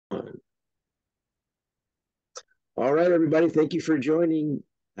All right, everybody. Thank you for joining.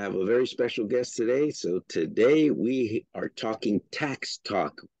 I have a very special guest today. So today we are talking tax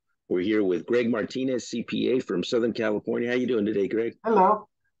talk. We're here with Greg Martinez, CPA from Southern California. How you doing today, Greg? Hello.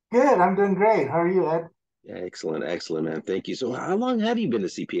 Good. I'm doing great. How are you, Ed? Yeah, excellent, excellent, man. Thank you. So how long have you been a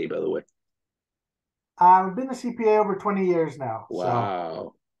CPA, by the way? I've been a CPA over 20 years now. So,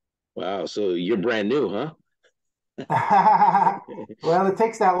 Wow. Wow. So you're brand new, huh? well, it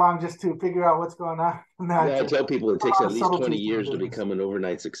takes that long just to figure out what's going on. No, Yeah, I tell people it a takes lot at of least 20 subtleties to the years to business. become an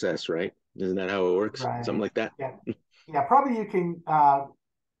overnight success, right? Isn't that how it works? Right. Something like that? Yeah. Yeah. Probably you can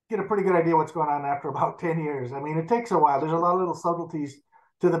get a pretty good idea what's going on after about 10 years. I mean, it takes a while. There's a lot of little subtleties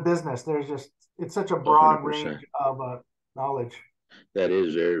to the business. It's such a broad range 100%. of knowledge. That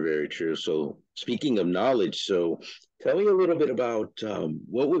is very, very true. So, speaking of knowledge, so tell me a little bit about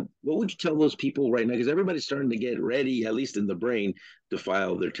what would you tell those people right now? Because everybody's starting to get ready, at least in the brain, to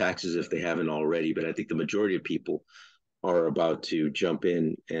file their taxes if they haven't already. But I think the majority of people are about to jump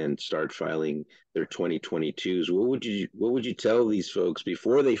in and start filing their 2022s. What would you tell these folks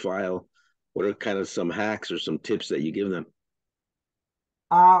before they file? What are kind of some hacks or some tips that you give them?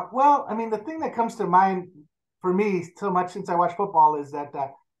 Well, I mean, the thing that comes to mind for me so much since I watch football is that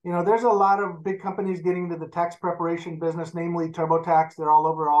there's a lot of big companies getting into the tax preparation business, namely TurboTax. They're all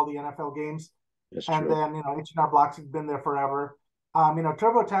over all the NFL games, That's and true. then H&R Blocks has been there forever.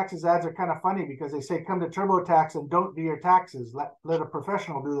 TurboTax's ads are kind of funny because they say, "Come to TurboTax and don't do your taxes. Let a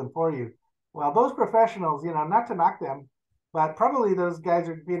professional do them for you." Well, those professionals, not to knock them, but probably those guys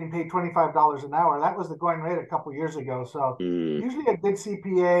are getting paid $25 an hour. That was the going rate a couple years ago. So Mm, usually a good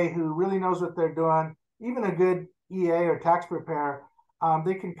CPA who really knows what they're doing, even a good EA or tax preparer,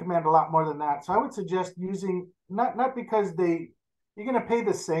 they can command a lot more than that. So I would suggest using not because you're going to pay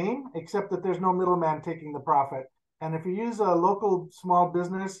the same, except that there's no middleman taking the profit. And if you use a local small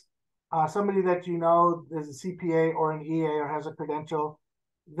business, somebody that you know is a CPA or an EA or has a credential,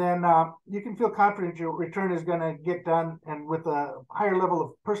 then you can feel confident your return is going to get done and with a higher level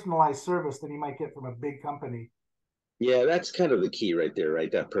of personalized service than you might get from a big company. Yeah, that's kind of the key right there,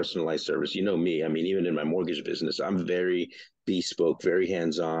 right? That personalized service. You know me. I mean, even in my mortgage business, I'm very bespoke, very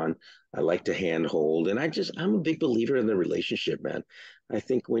hands-on. I like to handhold, and I'm a big believer in the relationship, man. I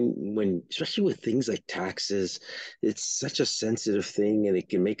think when especially with things like taxes, it's such a sensitive thing and it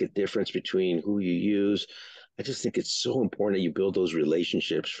can make a difference between who you use. I just think it's so important that you build those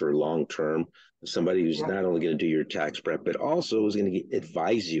relationships for long term. Somebody who's Yeah. not only going to do your tax prep, but also is going to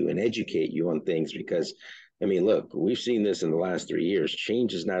advise you and educate you on things because I mean, look, we've seen this in the last 3 years.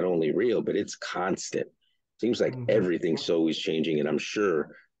 Change is not only real, but it's constant. Seems like Mm-hmm. everything's always changing, and I'm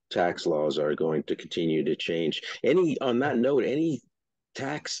sure tax laws are going to continue to change. On that note, any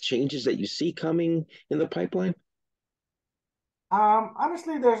tax changes that you see coming in the pipeline?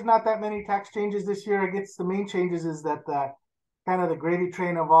 Honestly, there's not that many tax changes this year. I guess the main changes is that the kind of the gravy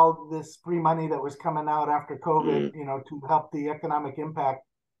train of all this free money that was coming out after COVID, Mm, to help the economic impact,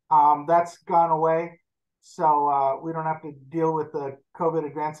 that's gone away. So we don't have to deal with the COVID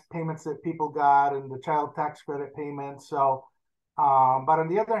advance payments that people got and the child tax credit payments. So, but on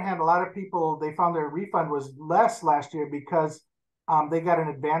the other hand, a lot of people they found their refund was less last year because they got an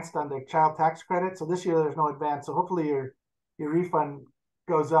advance on their child tax credit. So this year there's no advance. So hopefully your refund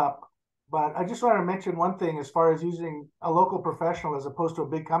goes up. But I just want to mention one thing as far as using a local professional as opposed to a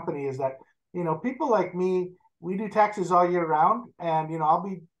big company is that, people like me, we do taxes all year round. And,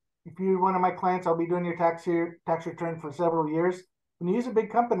 if you're one of my clients, I'll be doing your tax return for several years. When you use a big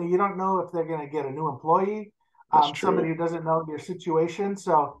company, you don't know if they're going to get a new employee, that's somebody true. who doesn't know your situation.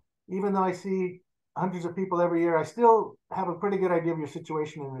 So even though I see hundreds of people every year, I still have a pretty good idea of your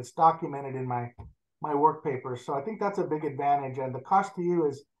situation and it's documented in my work papers. So I think that's a big advantage. And the cost to you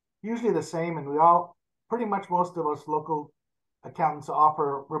is usually the same. And we all, pretty much most of us local accountants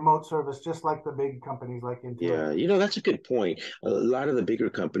offer remote service, just like the big companies like Intuit. Yeah, that's a good point. A lot of the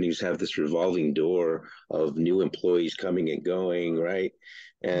bigger companies have this revolving door of new employees coming and going, right?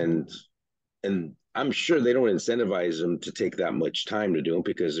 Mm-hmm. And and I'm sure they don't incentivize them to take that much time to do it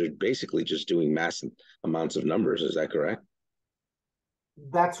because they're basically just doing massive amounts of numbers. Is that correct?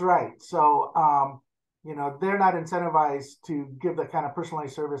 That's right. So, they're not incentivized to give the kind of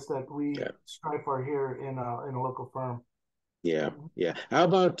personalized service that we Yeah, strive for here in a local firm. yeah, yeah. How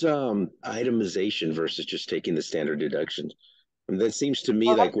about itemization versus just taking the standard deductions? And that seems to me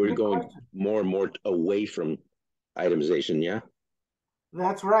Oh, like that's a we're good going question. more and more away from itemization. Yeah.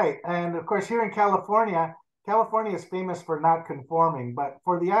 That's right. And of course, here in California, California is famous for not conforming. But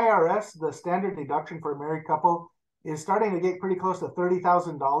for the IRS, the standard deduction for a married couple is starting to get pretty close to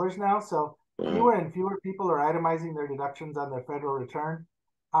 $30,000 now. So Wow. fewer and fewer people are itemizing their deductions on their federal return.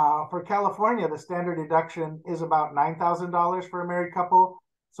 For California, the standard deduction is about $9,000 for a married couple.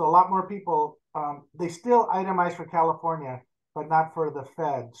 So a lot more people, they still itemize for California, but not for the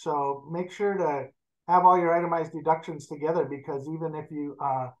Fed. So make sure to have all your itemized deductions together, because even if you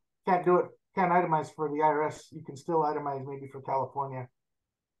can't itemize for the IRS, you can still itemize maybe for California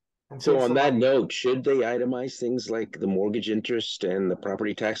and So save on some that money. note, should they itemize things like the mortgage interest and the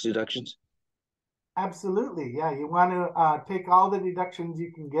property tax deductions? Absolutely. Yeah. You want to take all the deductions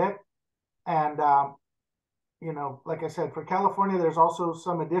you can get. And like I said, for California, there's also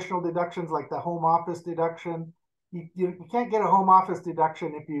some additional deductions like the home office deduction. You can't get a home office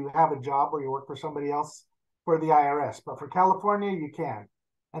deduction if you have a job or you work for somebody else for the IRS, but for California, you can.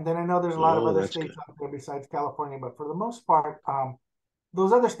 And then I know there's a lot of Oh, other that's states good. out there besides California, but for the most part,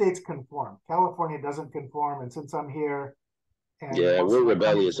 those other states conform. California doesn't conform. And since I'm here and Yeah, most we're of my clients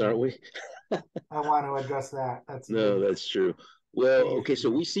rebellious, are aren't here, we? I want to address that. That's a No, big, that's true. Well, big okay, issue so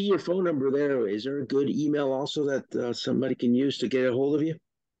here. we see your phone number there. Is there a good email also that somebody can use to get a hold of you?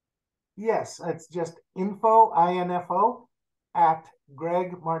 Yes, it's just info at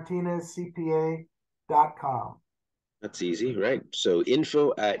Greg Martinez CPA.com. That's easy, right? So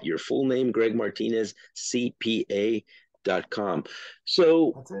info at your full name, Greg Martinez, CPA.com.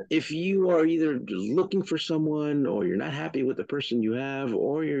 So That's it. if you are either looking for someone or you're not happy with the person you have,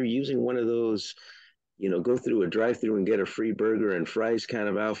 or you're using one of those, go through a drive-through and get a free burger and fries kind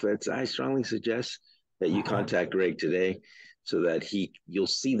of outfits, I strongly suggest that you contact Greg today so that you'll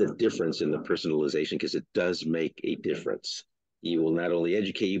see the difference in the personalization, because it does make a difference. He will not only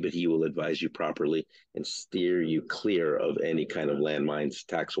educate you, but he will advise you properly and steer you clear of any kind of landmines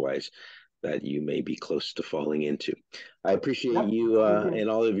tax wise that you may be close to falling into. I appreciate Yep, you that's a good deal. and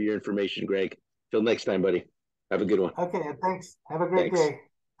all of your information, Greg. Till next time, buddy. Have a good one. Okay, thanks. Have a great Thanks. day.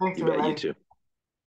 Thanks, You bet. You everybody. too.